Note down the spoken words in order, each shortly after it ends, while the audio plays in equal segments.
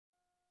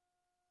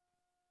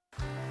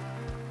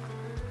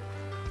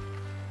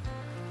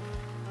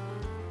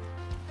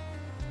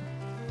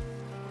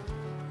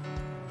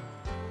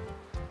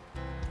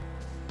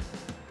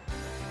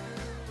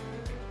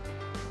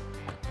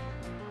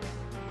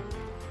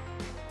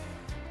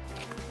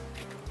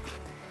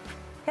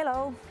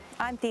Hello,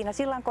 I'm Tiina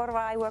Sillankorva.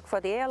 I work for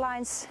the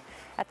airlines.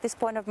 At this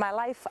point of my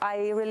life,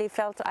 I really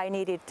felt I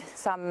needed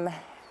some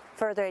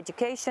further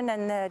education,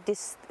 and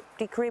this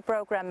degree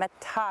program at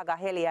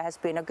HAAGA-HELIA has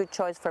been a good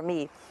choice for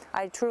me.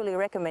 I truly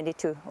recommend it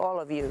to all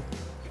of you.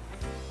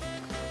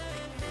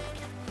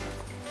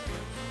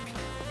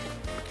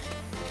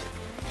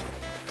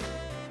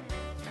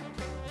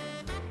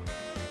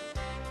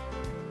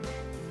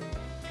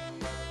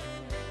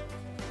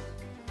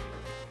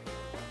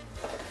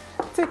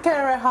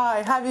 Kara,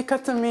 hi. Have you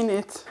got a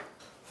minute?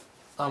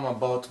 I'm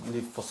about to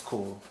leave for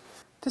school.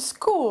 To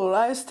school?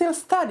 Are you still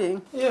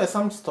studying? Yes,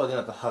 I'm studying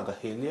at the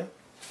HAAGA-HELIA.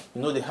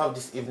 You know, they have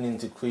this evening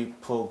degree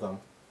program.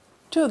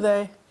 Do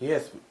they?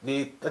 Yes,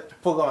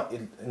 that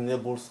program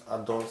enables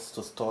adults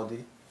to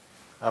study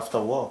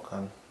after work,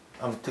 and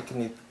I'm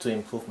taking it to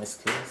improve my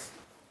skills.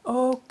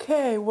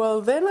 Okay, well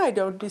then I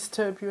don't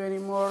disturb you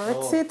anymore.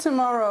 Let's see you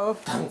tomorrow.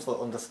 Thanks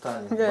for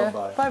understanding. Yeah.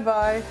 Bye-bye.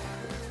 Bye-bye.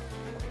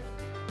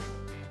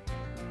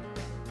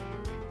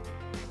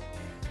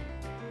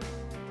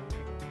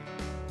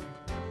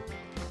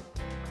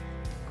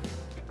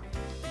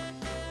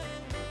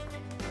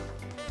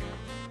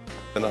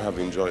 And I have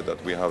enjoyed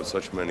that we have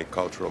such many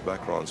cultural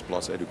backgrounds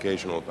plus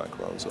educational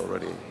backgrounds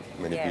already.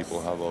 Many people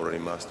have already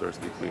master's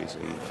degrees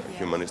in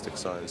humanistic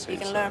sciences. You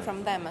can learn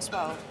from them as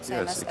well.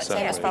 Same exactly.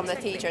 as from the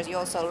teachers, you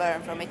also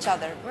learn from each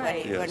other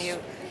when you're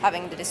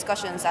having the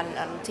discussions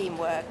and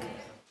teamwork.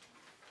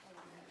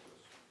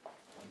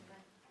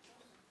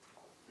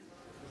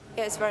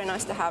 Yeah, it's very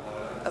nice to have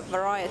a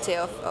variety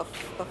of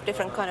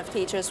different kind of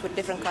teachers with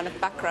different kind of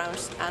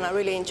backgrounds, and I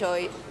really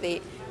enjoy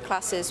the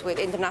classes with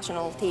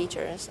international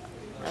teachers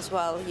as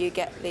well. You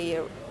get the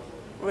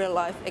real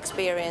life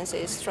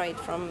experiences straight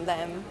from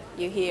them.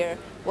 You hear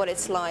what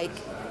it's like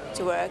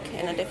to work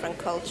in a different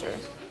culture.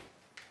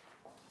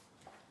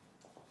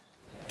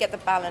 Get the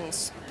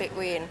balance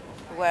between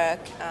work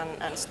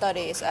and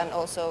studies and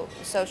also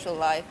social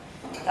life.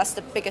 That's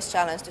the biggest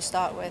challenge to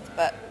start with,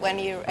 but when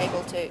you're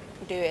able to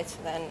do it,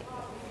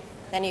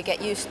 then you get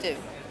used to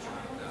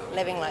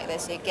living like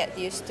this. You get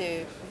used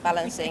to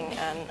balancing,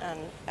 and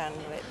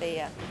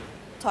the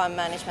time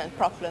management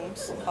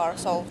problems are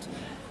solved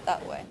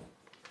that way.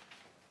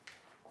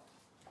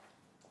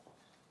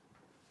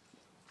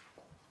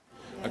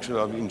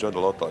 Actually, I've enjoyed a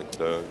lot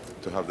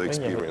to have the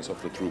experience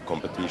of the true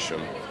competition,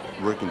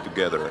 working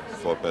together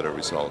for better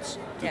results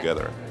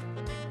together.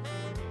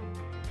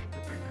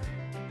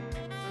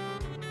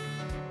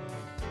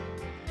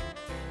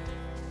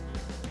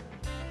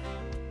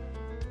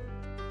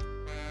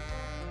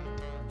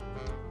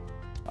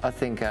 I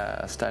think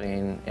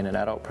studying in an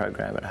adult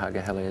program at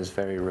HAAGA-HELIA is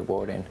very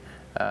rewarding.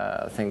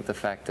 I think the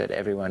fact that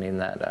everyone in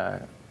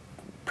that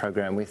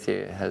program with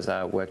you has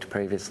worked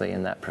previously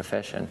in that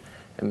profession,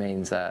 it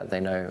means they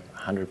know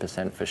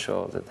 100% for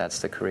sure that that's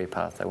the career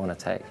path they want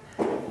to take.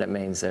 That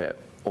means they're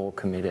all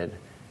committed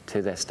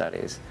to their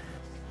studies.